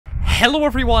Hello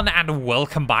everyone and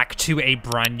welcome back to a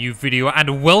brand new video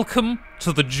and welcome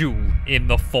to the jewel in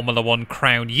the Formula 1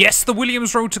 crown. Yes, the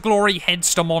Williams Road to Glory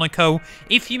heads to Monaco.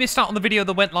 If you missed out on the video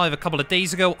that went live a couple of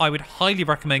days ago, I would highly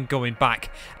recommend going back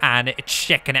and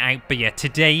checking it out. But yeah,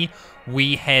 today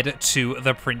we head to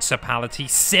the Principality,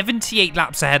 78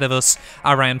 laps ahead of us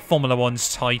around Formula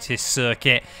 1's tightest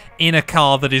circuit in a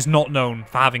car that is not known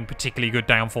for having particularly good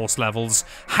downforce levels.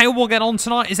 How we'll get on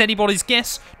tonight is anybody's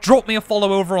guess. Drop me a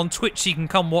follow over on Twitch so you can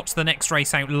come watch the next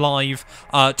race out live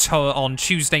on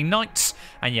Tuesday nights.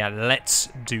 And yeah, let's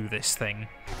do this thing.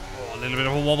 Oh, a little bit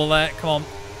of a wobble there. Come on.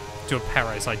 Do a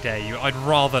Perez, I dare you. I'd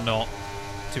rather not,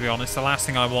 to be honest. The last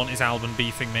thing I want is Albon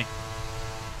beefing me.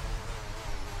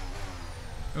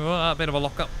 Oh, a bit of a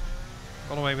lock-up.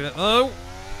 Got away with it. Oh!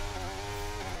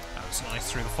 That was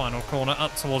nice through the final corner.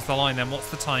 Up towards the line then.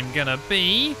 What's the time gonna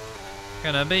be?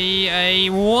 Gonna be a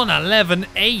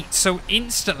 1:11.8. So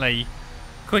instantly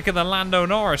quicker than Lando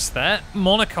Norris there.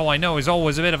 Monaco, I know, is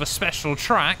always a bit of a special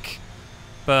track.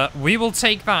 But we will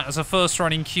take that as a first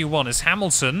run in Q1 as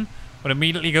Hamilton would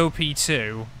immediately go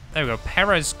P2. There we go.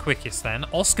 Perez quickest then.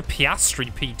 Oscar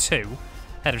Piastri P2.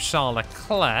 Head of Charles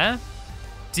Leclerc.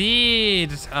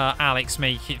 Did Alex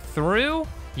make it through?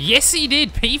 Yes, he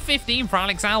did. P15 for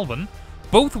Alex Albon.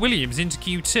 Both Williams into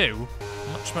Q2.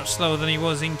 Much slower than he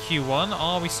was in Q1.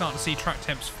 Are we starting to see track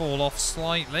temps fall off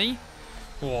slightly?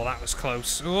 Oh, that was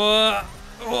close.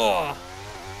 Oh.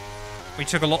 We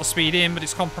took a lot of speed in, but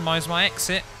it's compromised my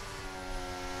exit.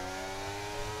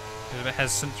 A little bit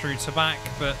hesitant through to back,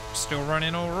 but still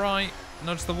running all right.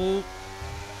 Nudge the wall.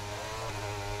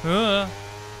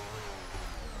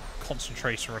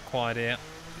 Concentration required here.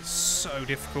 It's so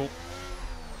difficult,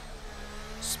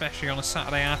 especially on a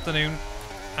Saturday afternoon.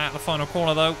 At the final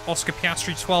corner though, Oscar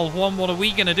Piastri 12.1. What are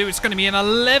we going to do? It's going to be an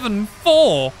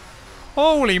 11.4.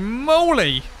 Holy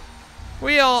moly,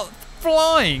 we are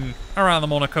flying around the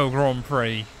Monaco Grand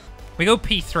Prix. We go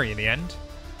P3 in the end,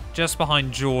 just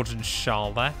behind George and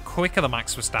Charles there. Quicker than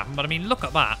Max Verstappen, but I mean, look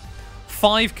at that.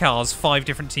 5 cars, 5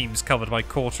 different teams covered by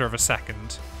quarter of a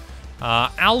second.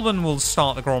 Albon will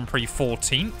start the Grand Prix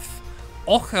 14th.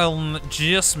 Ocon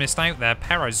just missed out there.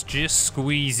 Perez just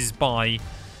squeezes by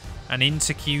and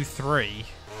into Q3.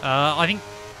 I think...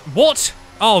 What?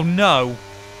 Oh, no.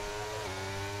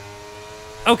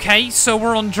 Okay, so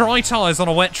we're on dry tyres on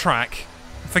a wet track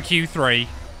for Q3.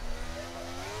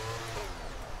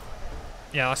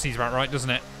 Yeah, that seems about right,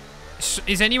 doesn't it?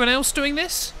 Is anyone else doing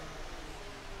this?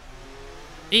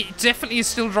 It definitely is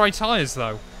still dry tyres,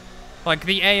 though. Like,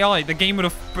 the AI, the game would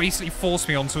have basically forced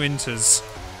me onto inters.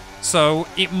 So,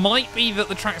 it might be that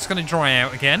the track's going to dry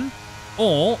out again.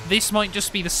 Or, this might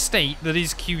just be the state that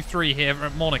is Q3 here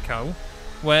at Monaco,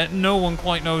 where no one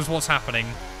quite knows what's happening.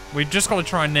 We've just got to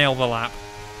try and nail the lap.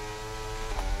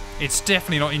 It's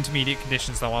definitely not intermediate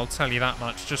conditions, though, I'll tell you that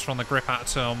much, just from the grip out of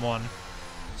turn 1.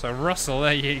 So, Russell,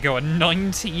 there you go, a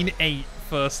 19.8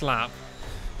 first lap.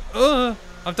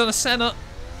 I've done a Senna.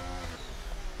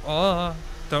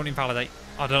 Don't invalidate.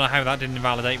 I don't know how that didn't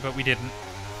invalidate, but we didn't.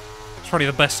 It's probably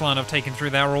the best line I've taken through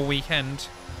there all weekend.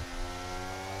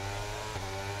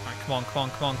 Right, come on, come on,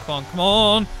 come on, come on, come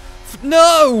on!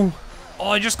 No!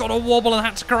 Oh, I just got a wobble and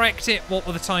had to correct it. What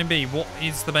will the time be? What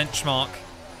is the benchmark?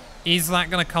 Is that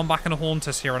going to come back and haunt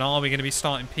us here? And are we going to be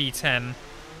starting P10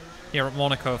 here at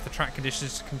Monaco if the track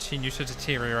conditions continue to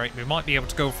deteriorate? We might be able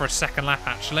to go for a second lap,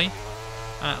 actually,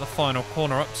 at the final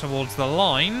corner up towards the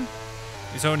line.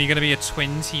 It's only going to be a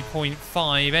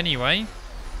 20.5 anyway,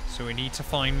 so we need to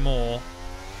find more.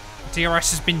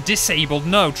 DRS has been disabled.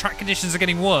 No, track conditions are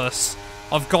getting worse.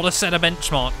 I've got to set a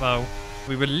benchmark, though.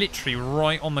 We were literally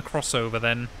right on the crossover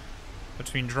then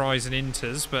between dries and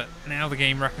inters, but now the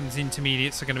game reckons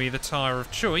intermediates are going to be the tyre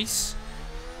of choice.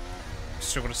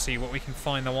 Still got to see what we can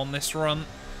find, though, on this run.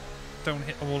 Don't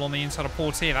hit the wall on the inside of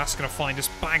Portier. That's going to find us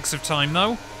bags of time,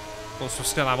 though. Of course, we'll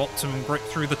still have optimum grip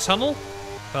through the tunnel.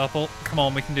 Purple, come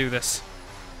on, we can do this.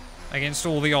 Against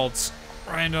all the odds.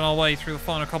 Rounding our way through the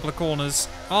final couple of corners.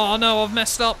 Oh no, I've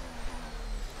messed up.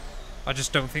 I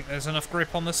just don't think there's enough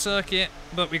grip on the circuit,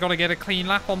 but we got to get a clean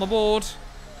lap on the board.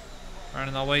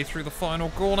 Rounding our way through the final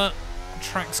corner. The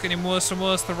track's getting worse and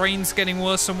worse. The rain's getting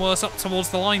worse and worse up towards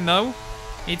the line, though.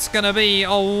 It's going to be a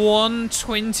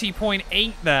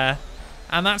 120.8 there.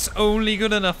 And that's only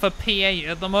good enough for P8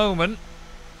 at the moment.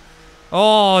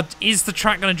 Oh, is the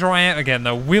track going to dry out again,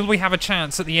 though? Will we have a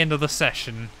chance at the end of the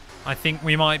session? I think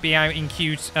we might be out in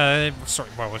well,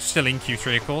 we're still in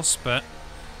Q3, of course, but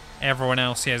everyone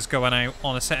else here is going out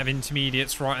on a set of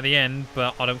intermediates right at the end,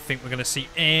 but I don't think we're going to see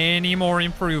any more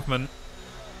improvement,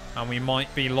 and we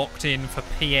might be locked in for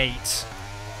P8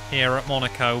 here at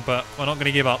Monaco, but we're not going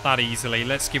to give up that easily.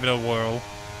 Let's give it a whirl.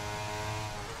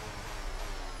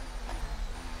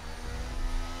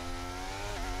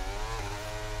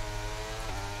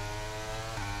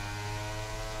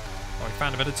 Well, we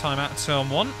found a bit of time out of turn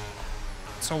 1.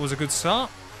 It's always a good start.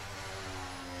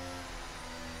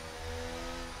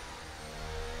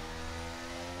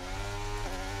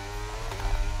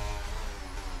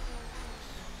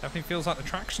 Definitely feels like the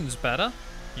traction's better.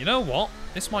 You know what?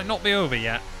 This might not be over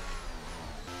yet.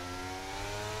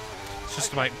 It's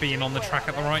just about being on the track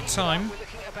at the right time. We're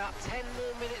looking at about 10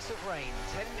 more minutes of rain.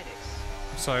 10 minutes.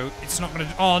 So it's not going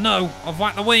to... Oh no! I've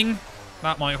whacked the wing!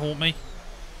 That might haunt me.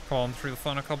 Come on, through the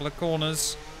final couple of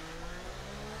corners.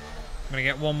 I'm going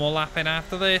to get one more lap in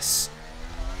after this.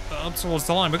 Up towards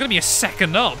the line. We're going to be a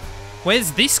second up.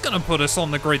 Where's this going to put us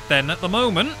on the grid then at the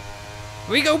moment?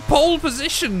 We go pole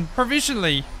position,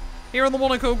 provisionally, here on the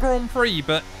Monaco Grand Prix,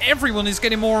 but everyone is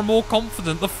getting more and more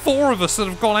confident. The 4 of us that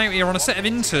have gone out here on a set of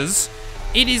inters,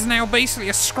 it is now basically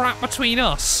a scrap between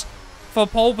us for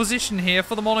pole position here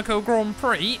for the Monaco Grand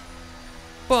Prix.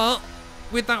 But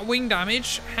with that wing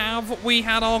damage, have we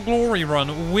had our glory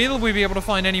run? Will we be able to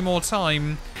find any more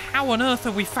time? How on earth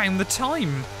have we found the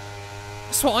time?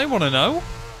 That's what I want to know.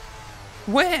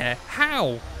 Where?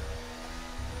 How?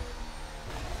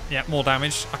 Yeah, more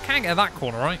damage. I can't get that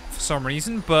corner right for some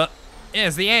reason, but yeah,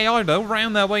 as the AI though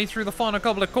round their way through the final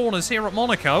couple of corners here at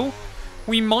Monaco,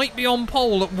 we might be on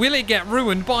pole. Will it get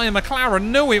ruined by a McLaren?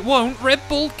 No, it won't. Red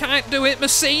Bull can't do it.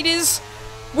 Mercedes,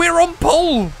 we're on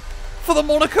pole for the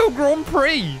Monaco Grand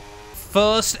Prix.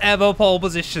 First ever pole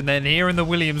position then here in the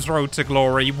Williams Road to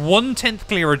Glory. 1/10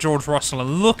 clear of George Russell,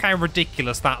 and look how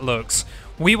ridiculous that looks.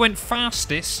 We went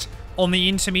fastest on the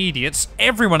intermediates.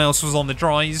 Everyone else was on the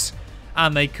dries,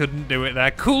 and they couldn't do it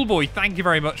there. Cool Boy, thank you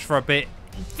very much for a bit.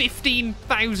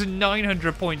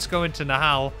 15,900 points going to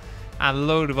Nahal, and a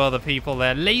load of other people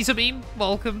there. Laserbeam,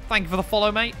 welcome. Thank you for the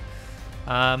follow, mate.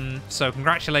 So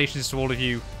congratulations to all of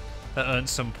you that earned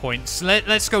some points.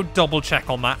 Let's go double check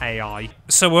on that AI.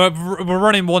 So we're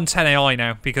running 110 AI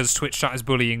now because Twitch chat is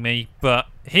bullying me. But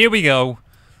here we go.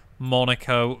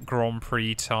 Monaco Grand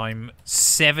Prix time.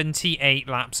 78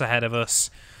 laps ahead of us.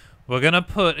 We're going to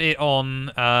put it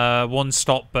on 1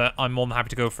 stop, but I'm more than happy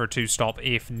to go for a 2 stop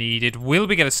if needed. Will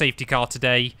we get a safety car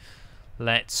today?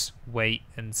 Let's wait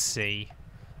and see.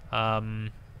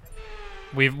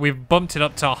 We've bumped it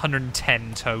up to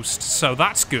 110 toast, so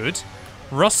that's good.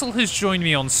 Russell has joined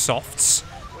me on softs.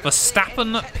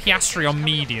 Verstappen, Piastri on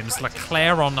mediums,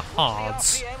 Leclerc on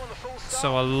hards.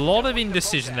 So a lot of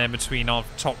indecision there between our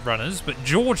top runners, but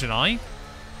George and I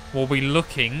will be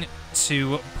looking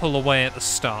to pull away at the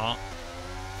start.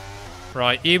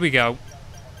 Right, here we go.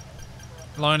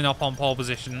 Lining up on pole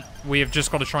position. We have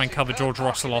just got to try and cover George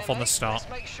Russell off on the start.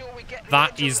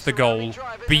 That is the goal.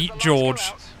 Beat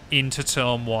George into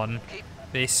turn 1.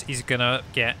 This is going to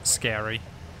get scary.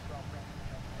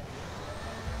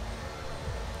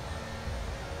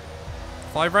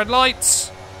 Five red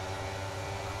lights.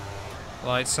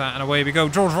 Lights out and away we go.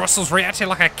 George Russell's reacting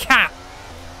like a cat.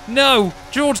 No!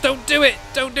 George, don't do it!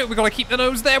 Don't do it! We've got to keep the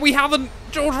nose there. We haven't!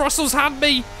 George Russell's had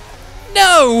me!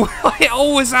 No! It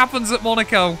always happens at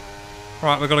Monaco.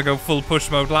 Right, we've got to go full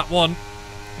push mode. Lap 1.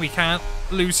 We can't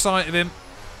lose sight of him.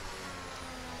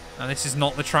 And this is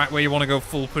not the track where you want to go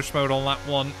full push mode on lap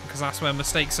 1, because that's where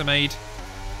mistakes are made.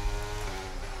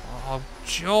 Oh,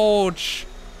 George!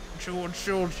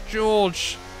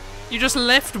 George! You just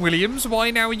left, Williams.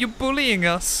 Why now are you bullying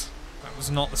us? That was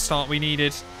not the start we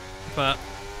needed, but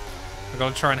we've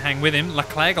got to try and hang with him.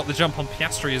 Leclerc got the jump on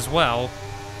Piastri as well.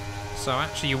 So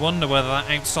actually you wonder whether that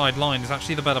outside line is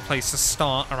actually the better place to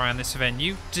start around this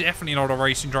venue. Definitely not a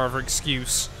racing driver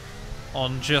excuse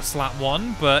on just lap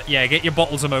 1. But yeah, get your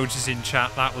bottles emojis in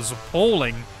chat. That was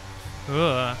appalling.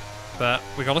 Ugh. But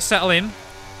we got to settle in.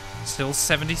 Still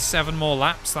 77 more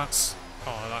laps. That's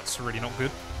really not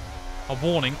good. A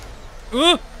warning.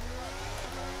 Ugh!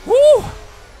 Woo!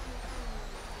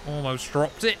 Almost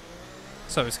dropped it.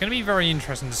 So it's going to be very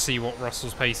interesting to see what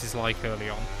Russell's pace is like early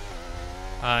on.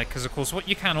 Because, of course, what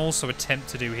you can also attempt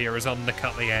to do here is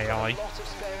undercut the AI.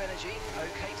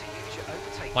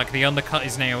 Like, the undercut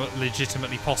is now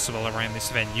legitimately possible around this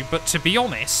venue. But to be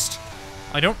honest,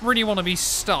 I don't really want to be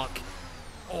stuck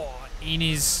in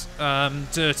his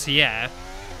dirty air,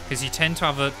 because you tend to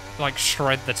have a, like,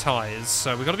 shred the tyres.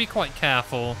 So we've got to be quite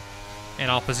careful in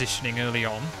our positioning early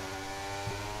on.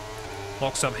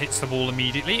 Locks up, hits the wall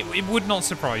immediately. It would not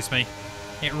surprise me.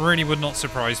 It really would not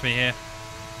surprise me here.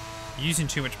 Using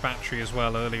too much battery as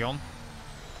well early on.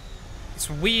 It's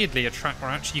weirdly a track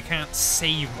where actually you can't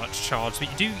save much charge,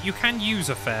 but you can use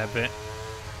a fair bit.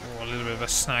 Oh, a little bit of a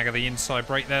snag of the inside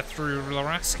brake there through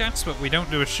Larascas, but we don't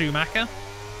do a Schumacher.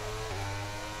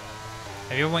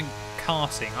 Have you ever went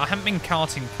karting? I haven't been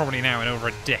karting probably now in over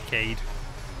a decade.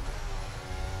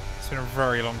 It's been a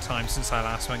very long time since I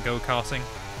last went go-karting.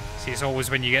 See, it's always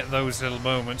when you get those little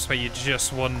moments where you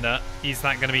just wonder, is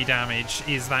that going to be damage?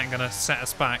 Is that going to set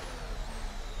us back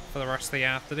for the rest of the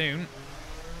afternoon?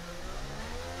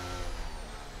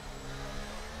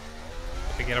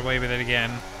 We get away with it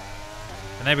again.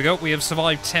 And there we go, we have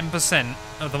survived 10%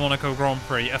 of the Monaco Grand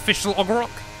Prix. Official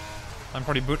Ogrok. I'm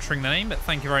probably butchering the name, but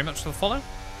thank you very much for the follow.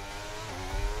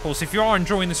 Of course, if you are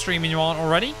enjoying the stream and you aren't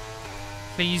already,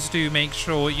 please do make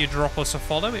sure you drop us a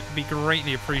follow. It would be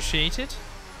greatly appreciated.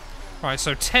 Right,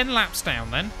 so 10 laps down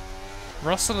then.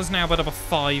 Russell has now built up a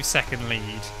 5-second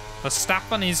lead.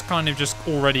 Verstappen is kind of just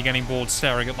already getting bored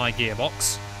staring at my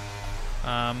gearbox.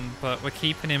 But we're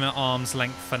keeping him at arm's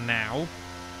length for now.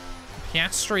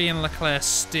 Piastri and Leclerc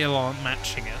still aren't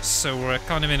matching us, so we're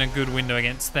kind of in a good window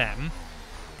against them.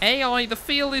 AI, the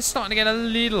field is starting to get a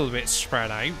little bit spread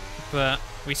out, but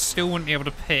we still wouldn't be able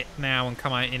to pit now and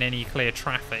come out in any clear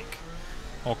traffic.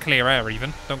 Or clear air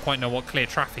even. Don't quite know what clear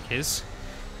traffic is.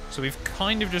 So we've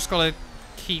kind of just got to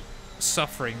keep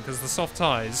suffering, because the soft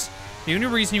tyres... The only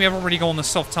reason you ever really go on the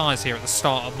soft tyres here at the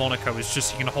start of Monaco is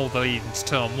just so you can hold the lead into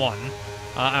turn 1.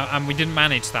 And we didn't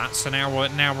manage that, so now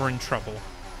we're in trouble.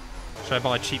 Should I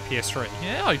buy a cheap PS3?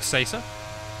 Yeah, I'd say so.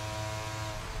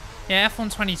 Yeah,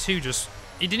 F122 just...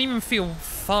 It didn't even feel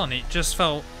fun. It just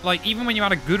felt like, even when you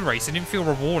had a good race, it didn't feel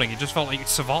rewarding. It just felt like you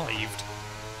survived.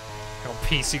 Got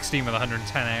P16 with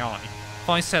 110 AI. If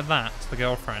I said that to the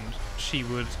girlfriend, she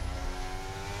would...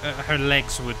 her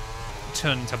legs would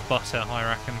turn into butter, I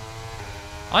reckon.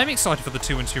 I'm excited for the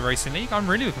 2-2 Racing League. I'm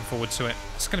really looking forward to it.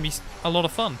 It's going to be a lot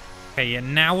of fun. Okay,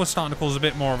 and now we're starting to cause a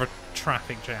bit more of a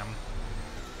traffic jam.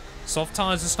 Soft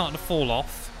tyres are starting to fall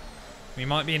off. We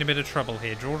might be in a bit of trouble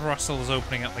here. George Russell is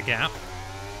opening up the gap.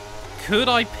 Could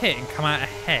I pit and come out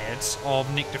ahead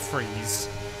of Nick de Vries?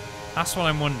 That's what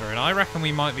I'm wondering. I reckon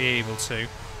we might be able to.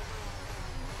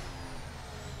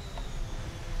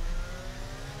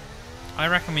 I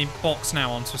reckon we box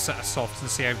now onto a set of softs and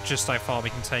see just how far we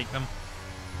can take them.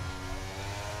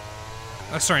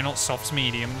 Oh, sorry, not softs,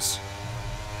 mediums.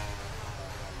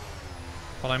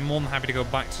 But I'm more than happy to go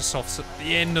back to softs at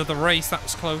the end of the race. That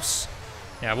was close.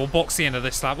 Yeah, we'll box the end of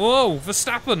this lap. Whoa,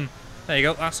 Verstappen! There you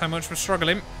go, that's how much we're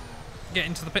struggling. Get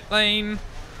into the pit lane.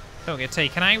 Don't get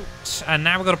taken out. And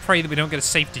now we've got to pray that we don't get a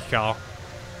safety car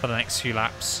for the next few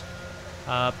laps.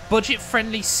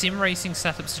 Budget-friendly sim racing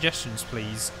setup suggestions,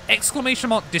 please. Exclamation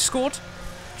mark Discord.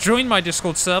 Join my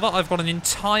Discord server. I've got an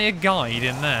entire guide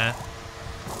in there.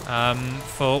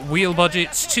 For wheel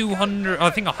budgets, 200, I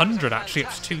think 100 actually,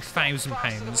 up to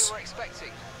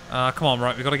 £2,000. Come on,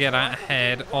 right, we've got to get out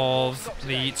ahead of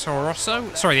the Toro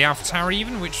Rosso. Sorry, the AlphaTauri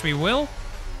even, which we will.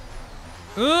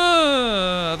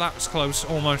 That was close,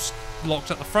 almost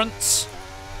locked at the fronts.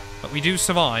 But we do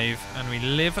survive, and we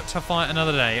live to fight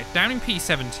another day. Down in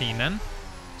P17 then,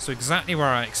 so exactly where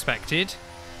I expected.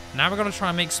 Now we've got to try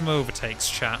and make some overtakes,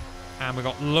 chat. And we've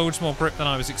got loads more grip than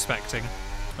I was expecting.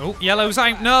 Oh, yellow's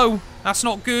out. No, that's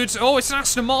not good. Oh, it's an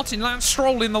Aston Martin. Lance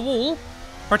Stroll in the wall.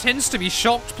 Pretends to be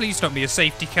shocked. Please don't be a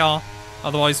safety car.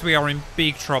 Otherwise, we are in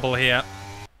big trouble here.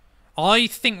 I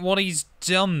think what he's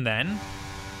done then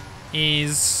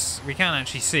is... We can't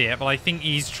actually see it, but I think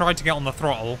he's tried to get on the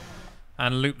throttle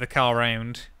and loop the car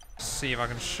around. See if I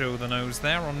can show the nose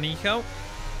there on Nico.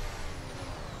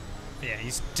 Yeah,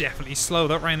 he's definitely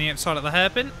slowed up around the outside of the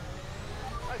hairpin.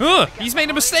 Oh, he's made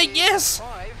a mistake, yes!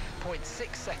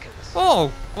 5.6 seconds.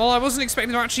 Oh, well, I wasn't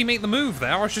expecting to actually make the move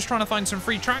there. I was just trying to find some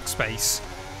free track space.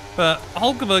 But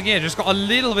Hulkenberg, yeah, just got a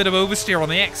little bit of oversteer on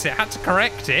the exit. Had to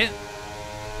correct it.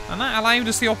 And that allowed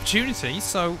us the opportunity.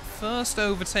 So, first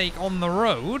overtake on the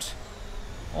road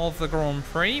of the Grand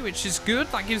Prix, which is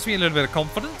good. That gives me a little bit of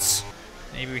confidence.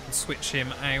 Maybe we can switch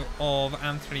him out of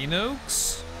Anthony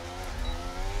Noakes.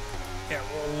 Get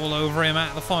all over him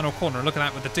at the final corner. Look at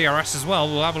that with the DRS as well.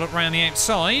 We'll have a look around the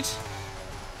outside.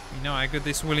 We know how good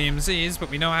this Williams is, but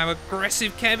we know how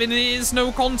aggressive Kevin is.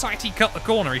 No contact, he cut the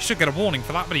corner. He should get a warning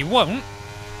for that, but he won't.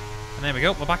 And there we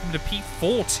go. We're back into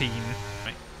P14.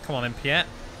 Right, come on then, Pierre.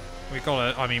 We've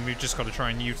got to, I mean, we've just got to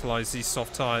try and utilise these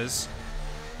soft tyres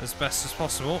as best as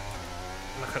possible.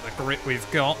 Look at the grip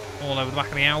we've got all over the back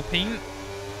of the Alpine.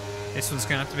 This one's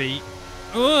going to have to be...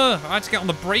 I had to get on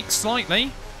the brakes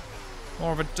slightly.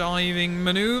 More of a diving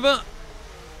manoeuvre.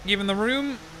 Given the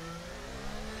room.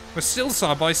 We're still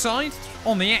side by side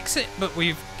on the exit, but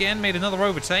we've again made another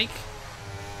overtake.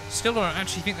 Still don't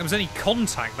actually think there was any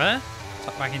contact there.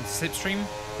 Tuck back into slipstream.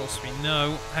 Of course, we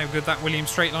know how good that Williams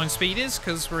straight line speed is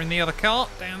because we're in the other car.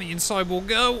 Down the inside we'll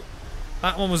go.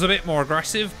 That one was a bit more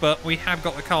aggressive, but we have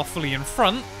got the car fully in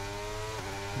front.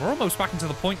 We're almost back into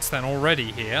the points then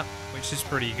already here, which is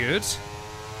pretty good.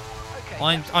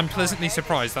 I'm pleasantly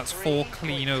surprised that's 4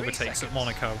 clean overtakes at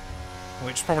Monaco,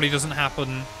 which probably doesn't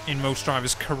happen in most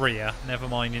drivers' career, never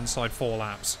mind inside 4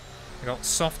 laps. They got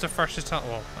softer, fresher tyres.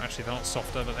 Well, actually they're not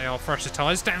softer, but they are fresher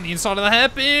tyres. Down the inside of the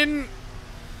hairpin!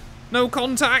 No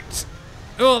contact!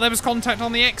 Oh, there was contact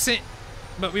on the exit,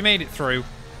 but we made it through.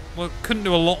 Well, couldn't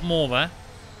do a lot more there.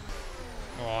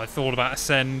 Oh, I thought about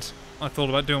ascend. I thought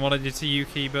about doing what I did to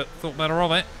Yuki, but thought better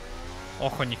of it.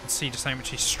 Ocon, you can see just how much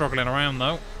he's struggling around,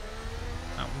 though.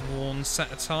 That worn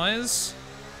set of tyres.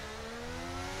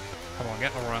 Come on,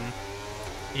 get the run.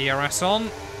 ERS on.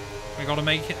 We got to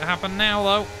make it happen now,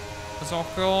 though. There's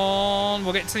Ocon.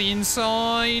 We'll get to the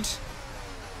inside.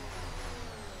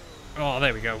 Oh,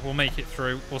 there we go. We'll make it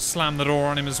through. We'll slam the door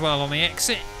on him as well on the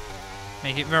exit.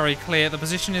 Make it very clear the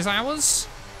position is ours.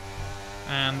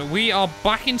 And we are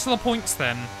back into the points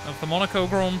then of the Monaco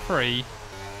Grand Prix.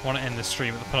 I want to end the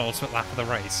stream at the penultimate lap of the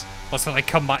race. Or so they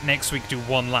come back next week, do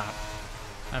 1 lap,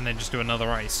 and then just do another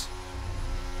race.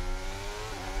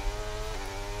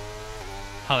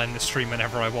 I'll end the stream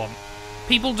whenever I want.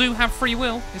 People do have free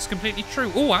will. It's completely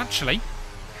true. Oh, actually,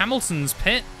 Hamilton's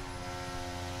pit.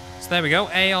 So there we go.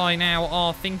 AI now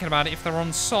are thinking about it if they're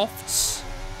on softs.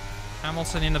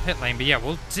 Hamilton in the pit lane. But yeah,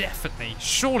 we'll definitely,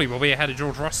 surely we'll be ahead of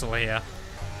George Russell here.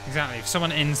 Exactly. If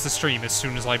someone ends the stream as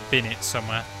soon as I bin it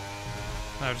somewhere,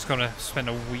 I'm just going to spend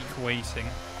a week waiting.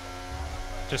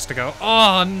 Just to go,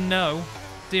 oh no.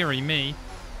 Dearie me.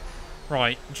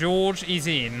 Right, George is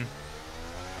in.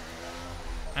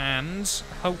 And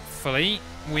hopefully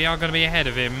we are going to be ahead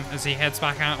of him as he heads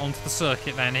back out onto the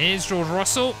circuit then. Here's George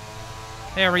Russell.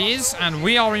 There he is. And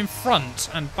we are in front.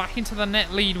 And back into the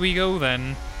net lead we go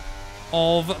then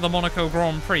of the Monaco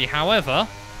Grand Prix. However,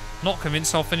 not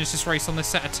convinced I'll finish this race on this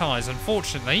set of tyres.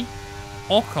 Unfortunately,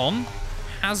 Ocon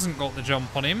hasn't got the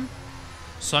jump on him.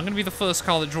 So I'm going to be the first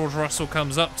car that George Russell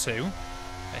comes up to.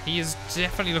 He is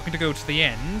definitely looking to go to the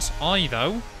end. I,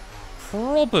 though,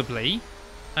 probably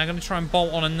am going to try and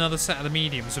bolt on another set of the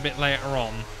mediums a bit later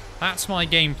on. That's my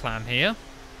game plan here.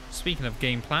 Speaking of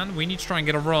game plan, we need to try and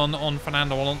get a run on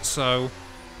Fernando Alonso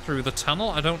through the tunnel.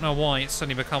 I don't know why it's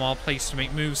suddenly become our place to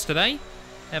make moves today.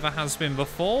 Never has been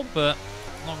before, but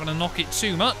not going to knock it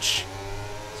too much.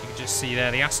 As you can just see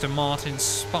there, the Aston Martin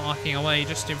sparking away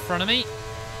just in front of me.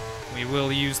 We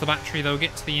will use the battery, though,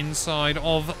 get to the inside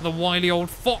of the wily old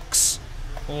Fox.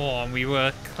 Oh, and we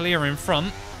were clear in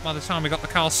front by the time we got the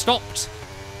car stopped.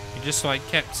 We just like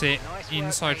kept it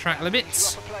inside track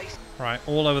limits. Right,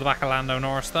 all over the back of Lando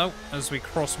Norris, though, as we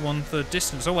cross 1/3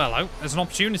 distance. Oh, hello. There's an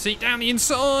opportunity down the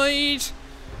inside.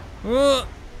 Oh,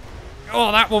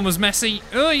 that one was messy.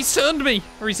 Oh, he's turned me,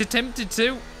 or he's attempted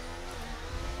to.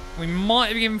 We might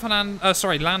have given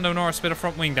Lando Norris a bit of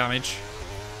front wing damage.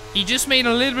 He just made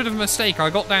a little bit of a mistake. I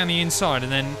got down the inside,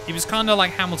 and then it was kind of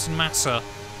like Hamilton Massa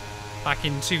back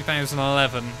in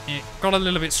 2011. It got a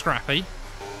little bit scrappy.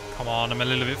 Come on, I'm a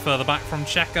little bit further back from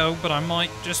Checo, but I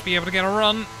might just be able to get a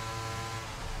run.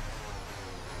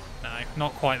 No,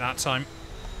 not quite that time.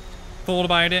 Thought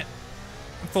about it.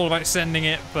 Thought about sending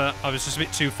it, but I was just a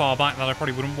bit too far back that I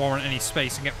probably wouldn't warrant any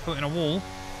space and get put in a wall.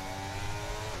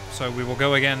 So we will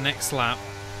go again next lap.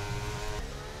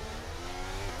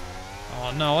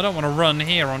 Oh no, I don't want to run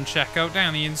here on Checo.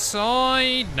 Down the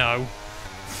inside. No.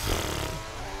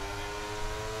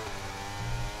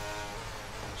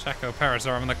 Checo Perez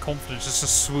are having the confidence just to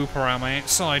swoop around my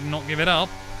outside and not give it up,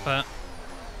 but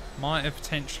might have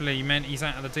potentially meant he's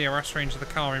out of the DRS range of the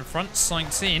car in front.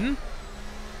 Sainz in.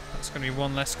 That's going to be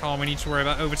one less car we need to worry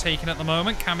about overtaking at the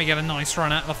moment. Can we get a nice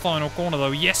run out of the final corner,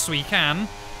 though? Yes, we can.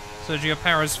 Sergio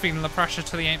Perez feeling the pressure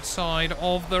to the outside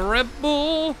of the Red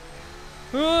Bull.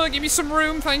 Oh, give me some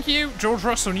room, thank you. George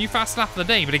Russell, new fast lap of the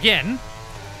day. But again,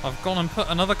 I've gone and put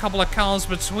another couple of cars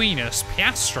between us.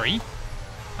 Piastri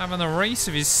having the race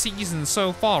of his season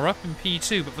so far up in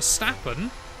P2. But Verstappen,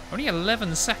 only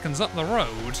 11 seconds up the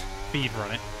road. Speed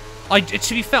run it.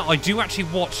 To be fair, I do actually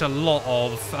watch a lot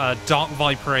of Dark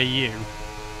Viper AU.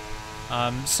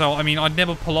 So, I mean, I'd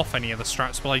never pull off any of the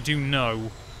strats, but I do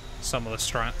know some of the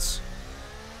strats.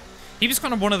 He was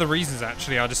kind of one of the reasons,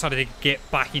 actually, I decided to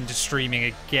get back into streaming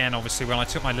again, obviously, when I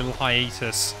took my little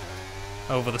hiatus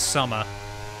over the summer.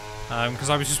 Because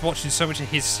I was just watching so much of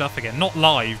his stuff again. Not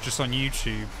live, just on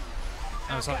YouTube.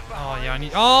 I was like, oh, yeah, I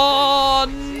need... Oh,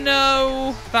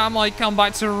 no! That might come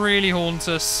back to really haunt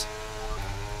us.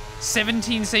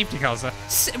 17 safety cars there.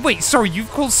 Wait, sorry, you've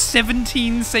called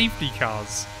 17 safety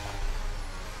cars?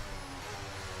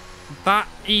 That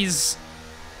is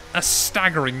a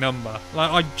staggering number.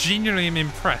 Like, I genuinely am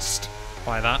impressed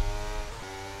by that.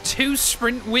 2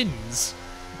 sprint wins.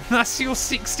 That's your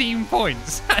 16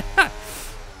 points. Are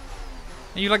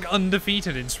you like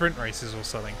undefeated in sprint races or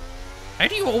something? How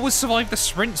do you always survive the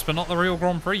sprints but not the real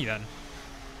Grand Prix then?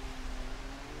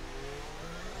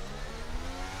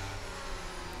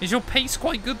 Is your pace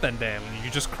quite good then, Dale, and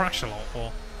you just crash a lot,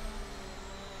 or...?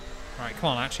 Right, come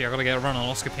on, actually, I've got to get a run on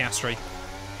Oscar Piastri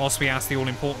whilst we ask the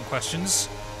all-important questions.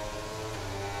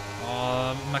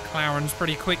 McLaren's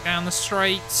pretty quick down the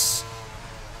straights.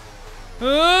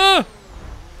 Oh!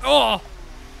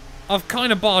 I've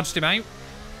kind of barged him out.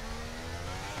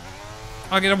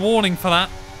 I get a warning for that.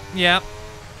 Yeah.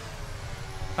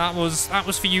 That was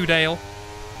for you, Dale.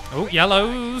 Oh,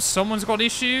 yellows. Someone's got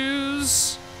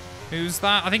issues. Who's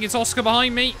that? I think it's Oscar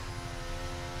behind me.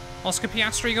 Oscar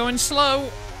Piastri going slow.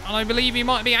 And I believe he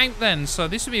might be out then. So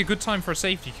this would be a good time for a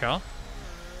safety car.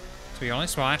 To be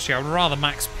honest. Well, actually, I would rather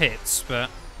max pits, but...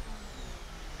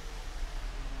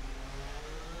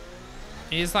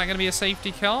 Is that going to be a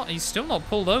safety car? He's still not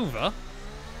pulled over.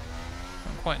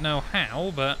 Don't quite know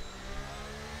how, but...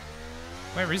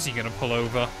 Where is he going to pull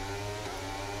over?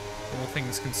 All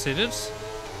things considered.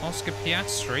 Oscar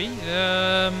Piastri.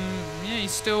 Yeah,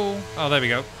 he's still... Oh, there we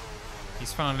go.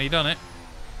 He's finally done it.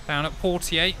 Down at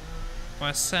 48,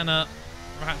 where Senna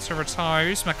had to retire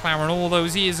his McLaren all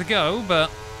those years ago, but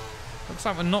looks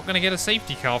like we're not going to get a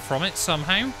safety car from it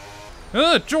somehow.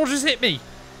 George has hit me!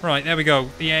 Right, there we go.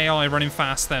 The AI running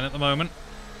fast then at the moment.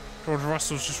 George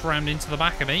Russell's just rammed into the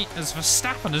back of me, as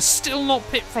Verstappen has still not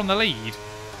picked from the lead.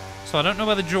 So I don't know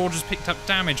whether George has picked up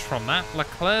damage from that.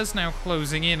 Leclerc's now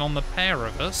closing in on the pair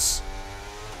of us.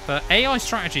 But AI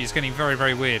strategy is getting very,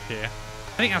 very weird here.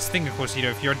 I think that's the thing, of course, you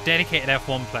know, if you're a dedicated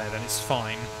F1 player, then it's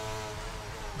fine.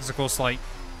 Because, of course, like,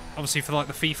 obviously for, like,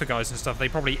 the FIFA guys and stuff, they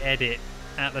probably edit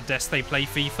at the desk they play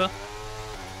FIFA.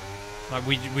 Like,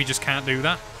 we just can't do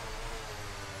that.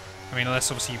 I mean,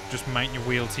 unless, obviously, you just mount your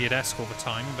wheel to your desk all the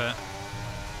time, but...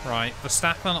 Right,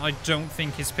 Verstappen, I don't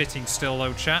think is pitting still,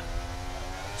 though, chat.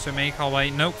 So make our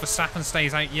way. Nope, Verstappen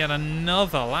stays out yet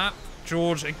another lap.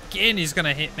 George, again, is going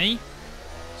to hit me.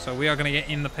 So we are going to get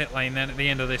in the pit lane then at the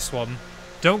end of this one.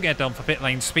 Don't get done for pit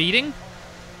lane speeding.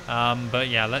 But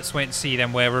yeah, let's wait and see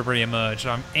then where we re-emerge.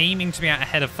 I'm aiming to be out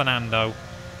ahead of Fernando.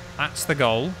 That's the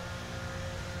goal.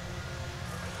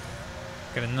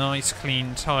 Get a nice,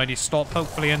 clean, tidy stop,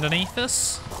 hopefully underneath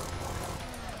us.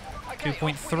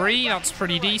 2.3, that's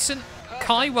pretty decent.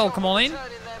 Kai, welcome on in.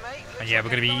 And yeah, we're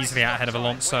going to be easily out ahead of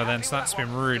Alonso then, so that's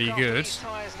been really good.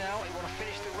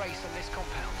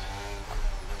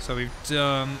 So we've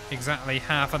done exactly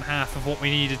half and half of what we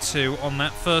needed to on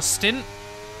that first stint.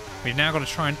 We've now got to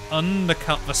try and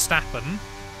undercut Verstappen.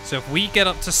 So if we get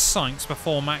up to Sainz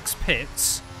before Max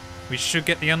pits, we should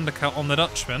get the undercut on the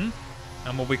Dutchman,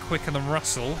 and we'll be quicker than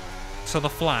Russell to the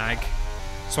flag.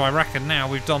 So I reckon now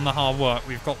we've done the hard work.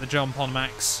 We've got the jump on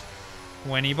Max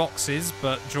when he boxes,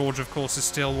 but George, of course, is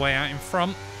still way out in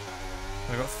front.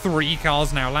 We've got 3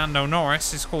 cars now. Lando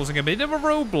Norris is causing a bit of a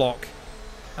roadblock.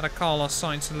 Had a Carlos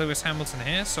Sainz and Lewis Hamilton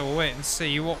here, so we'll wait and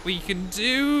see what we can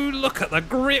do. Look at the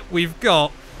grip we've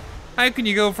got. How can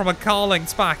you go from a car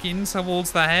length back in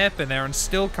towards the hairpin there and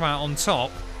still come out on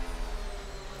top?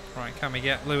 Right, can we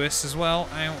get Lewis as well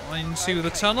out into the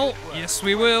tunnel? Yes,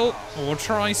 we will. Or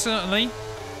try, certainly.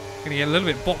 Going to get a little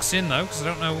bit boxed in, though, because I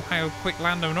don't know how quick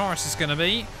Lando Norris is going to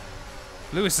be.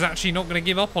 Lewis is actually not going to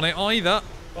give up on it either.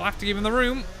 We'll have to give him the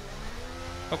room.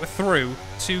 But we're through.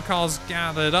 2 cars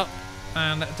gathered up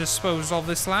and disposed of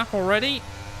this lap already.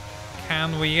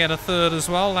 Can we get a third as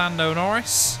well? Lando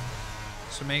Norris.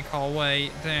 So make our way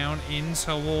down in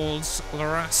towards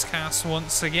Larascas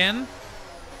once again.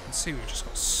 Let's see, we've just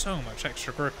got so much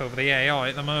extra grip over the AI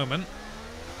at the moment.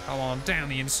 Come on, down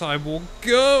the inside we'll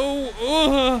go.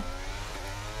 Ugh.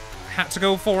 Had to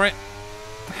go for it.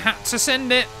 Had to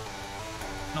send it.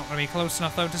 Not going to be close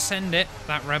enough, though, to send it.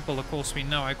 That Red Bull, of course, we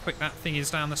know how quick that thing is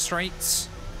down the straights.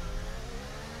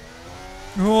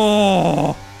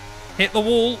 Oh! Hit the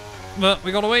wall, but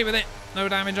we got away with it. No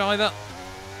damage either.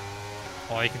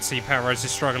 Oh, you can see Perez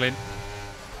is struggling.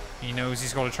 He knows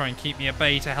he's got to try and keep me at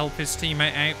bay to help his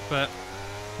teammate out, but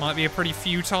might be a pretty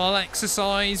futile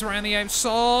exercise around the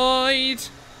outside.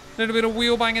 A little bit of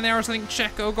wheel banging there as I think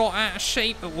Checo got out of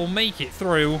shape, but we'll make it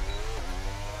through.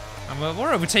 And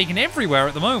we're overtaking everywhere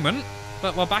at the moment,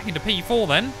 but we're back into P4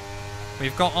 then.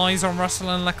 We've got eyes on Russell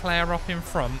and Leclerc up in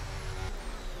front.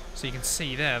 So you can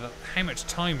see there that how much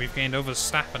time we've gained over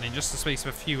Verstappen in just the space of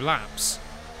a few laps.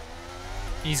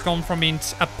 He's gone from being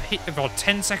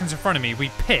 10 seconds in front of me, we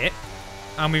pit,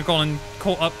 and we've gone and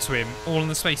caught up to him all in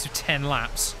the space of 10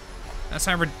 laps. That's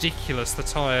how ridiculous the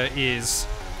tyre is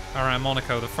around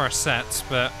Monaco, the first sets.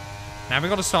 But now we've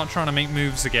got to start trying to make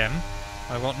moves again.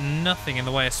 I've got nothing in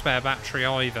the way of spare battery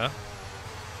either.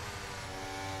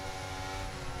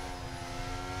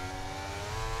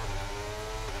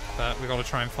 But we've got to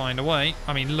try and find a way.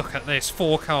 I mean, look at this.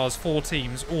 4 cars, 4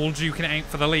 teams, all duking it out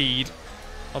for the lead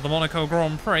of the Monaco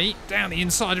Grand Prix. Down the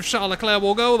inside of Charles Leclerc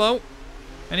will go, though.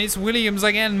 And it's Williams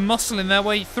again muscling their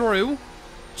way through.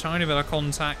 Tiny bit of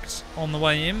contact on the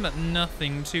way in, but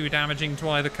nothing too damaging to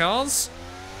either cars.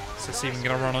 So it's even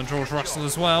going to run on George Russell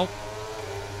as well.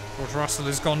 George Russell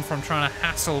has gone from trying to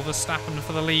hassle Verstappen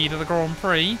for the lead of the Grand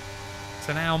Prix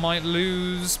to now might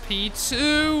lose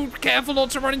P2. Careful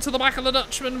not to run into the back of the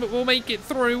Dutchman, but we'll make it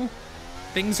through.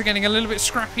 Things are getting a little bit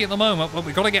scrappy at the moment, but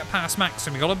we've got to get past Max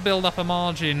and we've got to build up a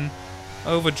margin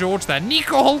over George there.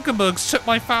 Nico Hulkenberg took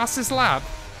my fastest lap.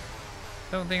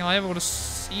 Don't think I ever would have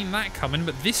seen that coming,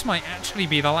 but this might actually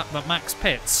be the lap that Max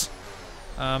pits.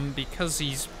 Because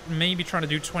he's maybe trying to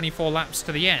do 24 laps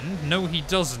to the end. No, he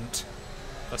doesn't.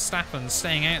 Verstappen's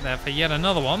staying out there for yet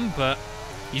another one, but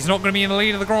he's not going to be in the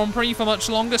lead of the Grand Prix for much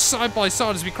longer. Side by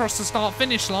side as we cross the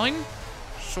start-finish line.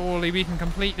 Surely we can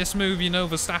complete this move. You know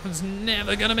Verstappen's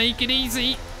never going to make it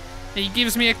easy. He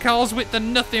gives me a car's width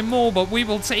and nothing more, but we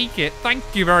will take it. Thank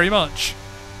you very much.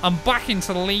 I'm back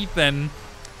into the lead then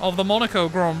of the Monaco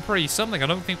Grand Prix. Something I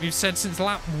don't think we've said since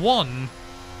lap 1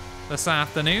 this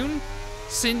afternoon.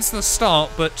 Since the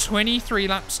start, but 23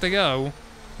 laps to go.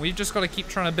 We've just got to keep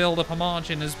trying to build up a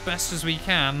margin as best as we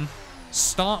can.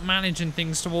 Start managing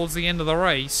things towards the end of the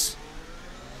race.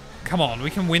 Come on, we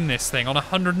can win this thing. On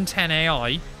 110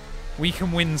 AI, we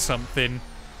can win something.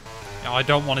 I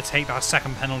don't want to take that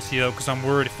second penalty, though, because I'm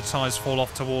worried if the tyres fall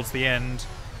off towards the end,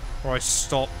 or I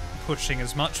stop pushing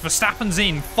as much. Verstappen's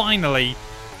in, finally.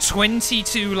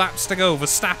 22 laps to go.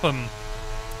 Verstappen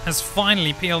has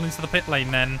finally peeled into the pit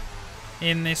lane, then,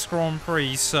 in this Grand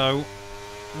Prix. So,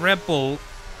 Red Bull,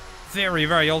 very,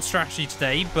 very old strategy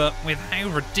today, but with how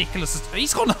ridiculous...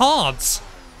 He's gone hards!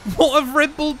 What are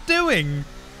Red Bull doing?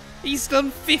 He's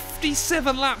done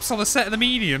 57 laps on a set of the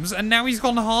mediums, and now he's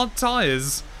gone hard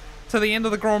tyres to the end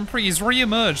of the Grand Prix. He's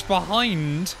re-emerged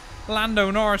behind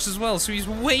Lando Norris as well, so he's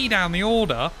way down the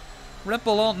order. Red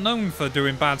Bull aren't known for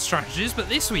doing bad strategies, but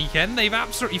this weekend they've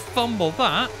absolutely fumbled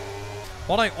that.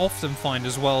 What I often find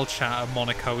as well, chat, at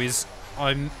Monaco is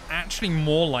I'm actually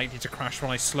more likely to crash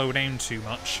when I slow down too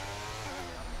much.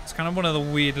 It's kind of one of the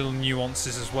weird little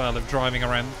nuances as well of driving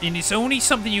around. And it's only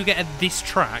something you get at this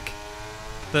track,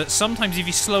 that sometimes if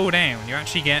you slow down, you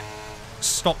actually get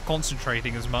stop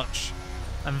concentrating as much.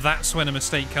 And that's when a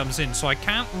mistake comes in. So I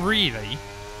can't really...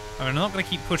 I mean, I'm not going to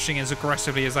keep pushing as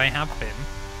aggressively as I have been.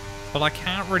 But I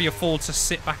can't really afford to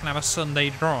sit back and have a Sunday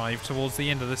drive towards the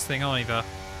end of this thing either.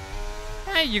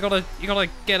 Hey, you gotta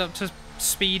get up to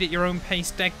speed at your own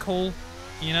pace, dead cool.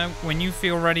 You know, when you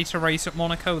feel ready to race at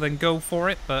Monaco, then go for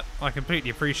it. But I completely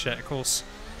appreciate, of course,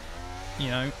 you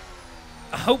know,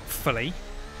 hopefully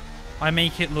I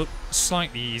make it look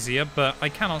slightly easier, but I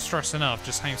cannot stress enough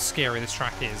just how scary this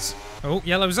track is. Oh,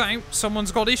 yellow's out.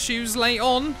 Someone's got issues late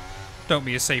on. Don't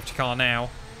be a safety car now.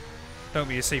 Don't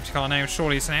be a safety car now.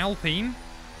 Surely it's an Alpine.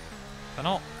 They're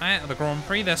not out of the Grand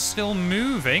Prix. They're still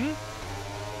moving.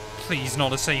 Please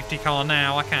not a safety car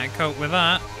now. I can't cope with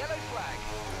that.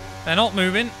 They're not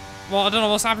moving. Well, I don't know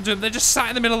what's happened to them. They're just sat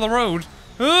in the middle of the road.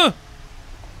 Ugh!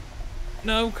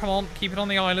 No, come on. Keep it on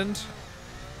the island.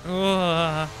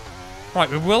 Ugh. Right,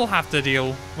 we will have to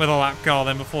deal with a lap car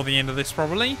then before the end of this,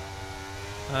 probably.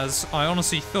 As I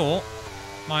honestly thought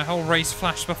my whole race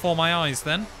flashed before my eyes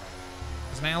then.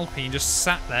 As an Alpine just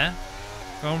sat there,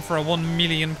 going for a 1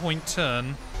 million point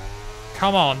turn.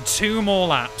 Come on, 2 more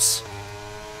laps.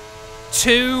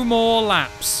 2 more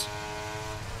laps.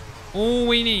 All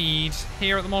we need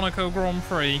here at the Monaco Grand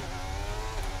Prix.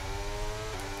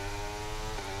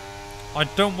 I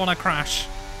don't want to crash.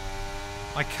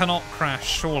 I cannot crash,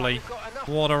 surely.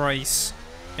 What a race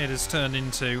it has turned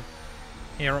into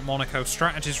here at Monaco.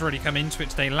 Strategies really come into it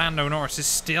today. Lando Norris is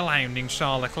still hounding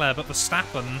Charles Leclerc, but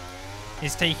Verstappen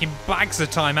is taking bags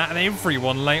of time out of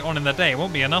everyone late on in the day. It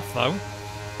won't be enough, though.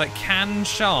 But can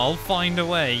Charles find a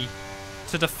way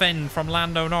to defend from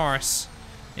Lando Norris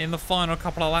in the final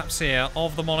couple of laps here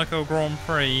of the Monaco Grand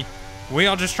Prix? We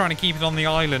are just trying to keep it on the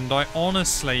island. I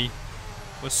honestly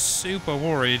was super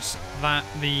worried that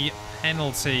the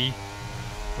penalty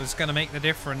was going to make the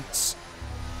difference,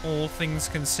 all things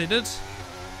considered.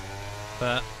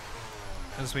 But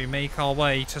as we make our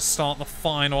way to start the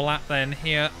final lap then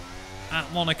here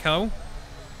at Monaco,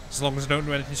 as long as I don't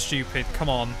do anything stupid, come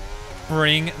on,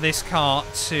 bring this car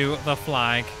to the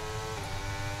flag.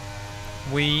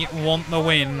 We want the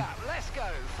win.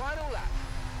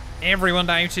 Everyone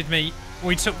doubted me.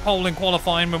 We took pole in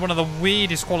qualifying with one of the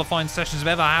weirdest qualifying sessions I've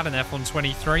ever had in F1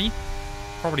 23.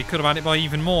 Probably could have had it by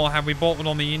even more had we bought one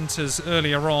on the Inters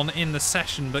earlier on in the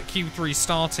session, but Q3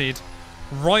 started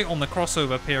right on the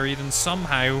crossover period, and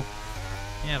somehow,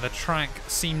 yeah, the track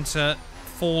seemed to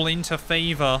fall into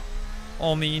favour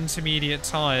on the intermediate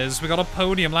tyres. We got a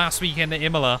podium last weekend at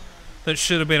Imola that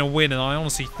should have been a win, and I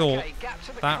honestly thought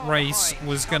that race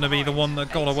was going to be the one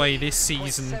that got away this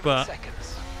season, but,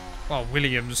 well,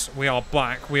 Williams, we are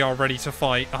back, we are ready to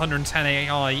fight. 110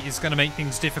 AI is going to make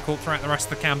things difficult throughout the rest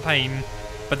of the campaign,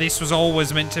 but this was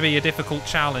always meant to be a difficult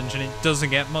challenge, and it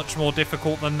doesn't get much more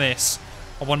difficult than this.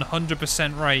 A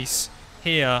 100% race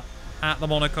here at the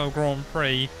Monaco Grand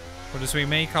Prix. But as we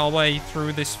make our way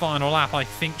through this final lap, I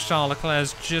think Charles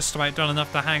Leclerc's just about done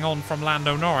enough to hang on from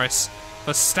Lando Norris.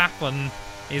 Verstappen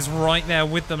is right there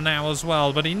with them now as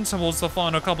well, but in towards the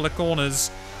final couple of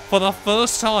corners for the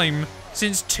first time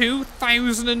since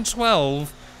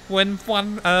 2012 when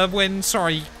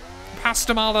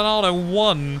Pastor Maldonado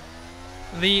won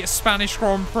the Spanish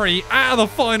Grand Prix out of the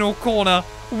final corner.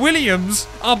 Williams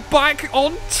are back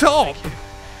on top.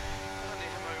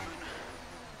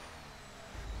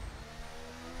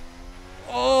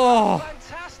 Oh,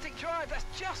 fantastic drive. That's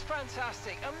just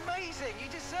fantastic. Amazing. You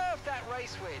deserve that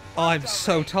race win. I'm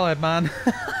so tired, man.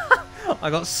 I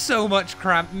got so much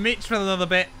cramp. Mitch with another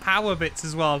bit. Power bits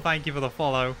as well. Thank you for the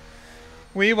follow.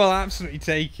 We will absolutely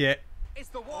take it.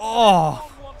 Oh.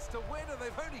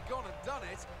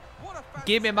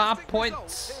 Give me my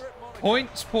points.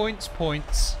 Points, points,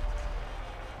 points.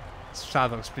 It's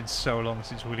sad that it's been so long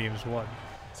since Williams won.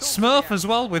 Smurf as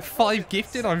well with 5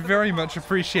 gifted. I very much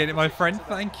appreciate it, my friend.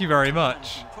 Thank you very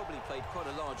much.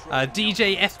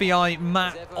 DJ, FBI,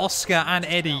 Matt, Oscar, and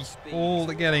Eddie all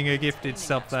getting a gifted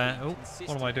sub there. Oh,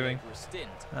 what am I doing?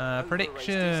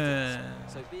 Prediction.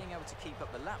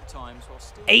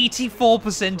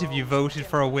 84% of you voted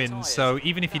for a win, so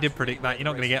even if you did predict that, you're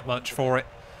not going to get much for it.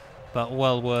 But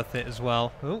well worth it as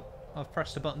well. Oh, I've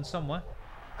pressed a button somewhere.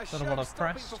 Don't know what I've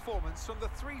pressed. Performance from the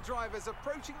 3 drivers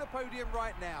approaching the podium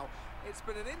right now. It's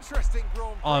been an interesting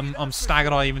Grand Prix. I'm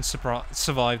staggered I even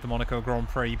survived the Monaco Grand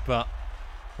Prix, but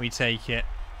we take it.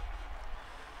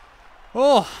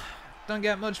 Oh, don't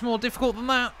get much more difficult than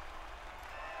that.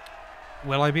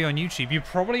 Will I be on YouTube? You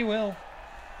probably will.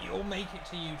 You'll make it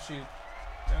to YouTube.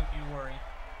 Don't you worry.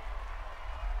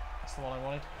 That's the one I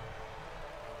wanted.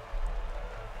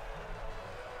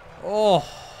 Oh.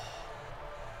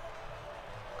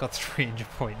 Got 300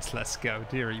 points. Let's go.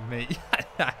 Dearie me.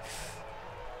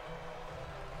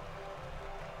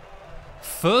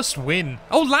 First win.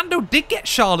 Oh, Lando did get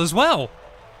Charles as well.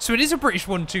 So it is a British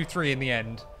 1-2-3 in the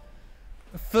end.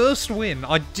 First win.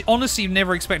 I honestly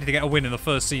never expected to get a win in the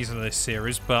first season of this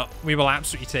series, but we will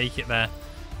absolutely take it there.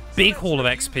 Big haul of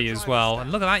XP as well.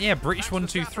 And look at that, yeah, British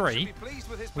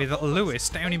 1-2-3 with Lewis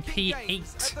down in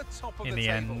P8 in the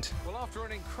end. Well, after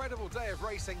an incredible day of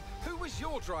racing, who was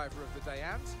your driver of the day,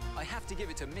 Ant? I have to give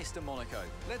it to Mr. Monaco.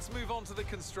 Let's move on to the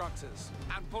constructors.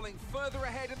 And pulling further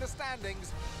ahead in the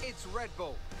standings, it's Red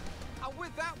Bull. And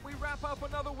with that, we wrap up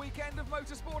another weekend of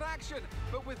motorsport action.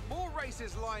 But with more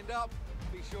races lined up,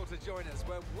 be sure to join us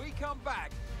when we come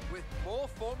back with more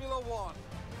Formula One.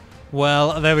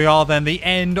 Well, there we are then, the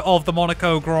end of the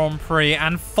Monaco Grand Prix,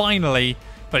 and finally,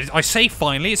 but I say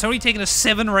finally, it's only taken us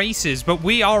 7 races, but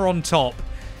we are on top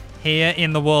here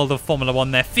in the world of Formula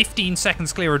One. They're 15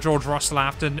 seconds clear of George Russell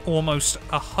after almost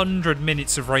 100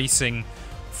 minutes of racing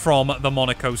from the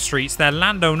Monaco streets. There,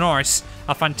 Lando Norris,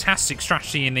 a fantastic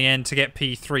strategy in the end to get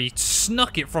P3,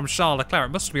 snuck it from Charles Leclerc.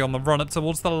 It must be on the run up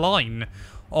towards the line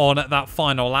on that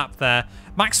final lap there.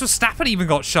 Max Verstappen even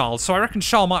got Charles, so I reckon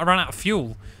Charles might have run out of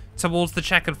fuel towards the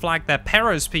checkered flag there.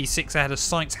 Perez P6 ahead of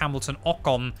Sainz, Hamilton,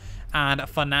 Ocon, and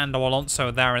Fernando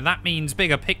Alonso there. And that means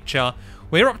bigger picture.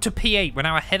 We're up to P8. We're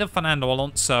now ahead of Fernando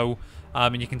Alonso.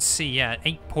 And you can see, yeah,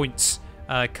 8 points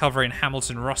covering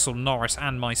Hamilton, Russell, Norris,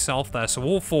 and myself there. So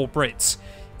all 4 Brits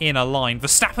in a line.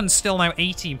 Verstappen's still now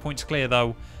 18 points clear,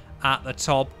 though, at the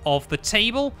top of the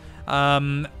table.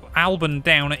 Albon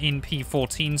down in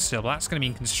P14 still. That's going to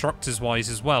mean constructors-wise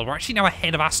as well. We're actually now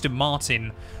ahead of Aston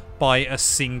Martin by a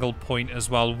single point as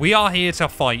well. We are here to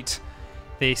fight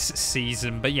this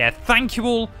season. But yeah, thank you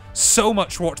all so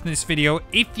much for watching this video.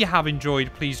 If you have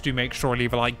enjoyed, please do make sure to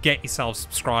leave a like, get yourself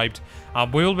subscribed,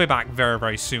 and we'll be back very,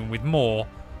 very soon with more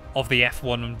of the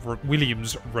F1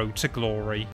 Williams Road to Glory.